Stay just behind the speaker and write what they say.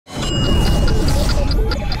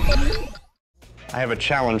I have a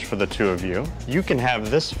challenge for the two of you. You can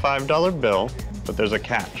have this $5 bill, but there's a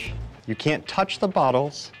catch. You can't touch the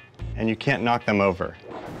bottles, and you can't knock them over.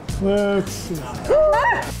 Let's see.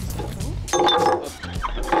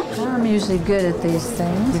 I'm usually good at these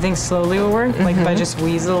things. You think slowly will work? Like if I just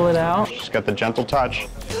weasel it out? Just got the gentle touch.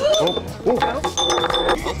 Oh, oh.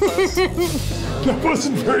 That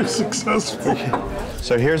wasn't very successful.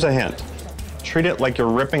 So here's a hint. Treat it like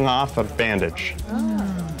you're ripping off a bandage.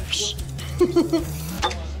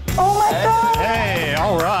 Oh my God! Hey,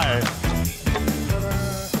 all right.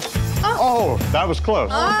 Oh, that was close.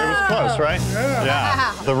 It was close, right?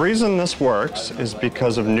 Yeah. The reason this works is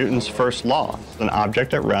because of Newton's first law. An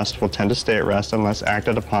object at rest will tend to stay at rest unless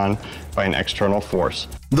acted upon by an external force.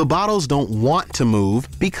 The bottles don't want to move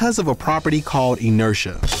because of a property called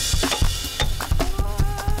inertia.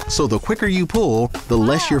 So the quicker you pull, the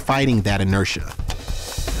less you're fighting that inertia.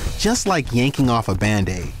 Just like yanking off a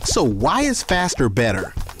Band-Aid. So why is faster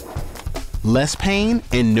better? Less pain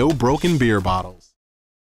and no broken beer bottles.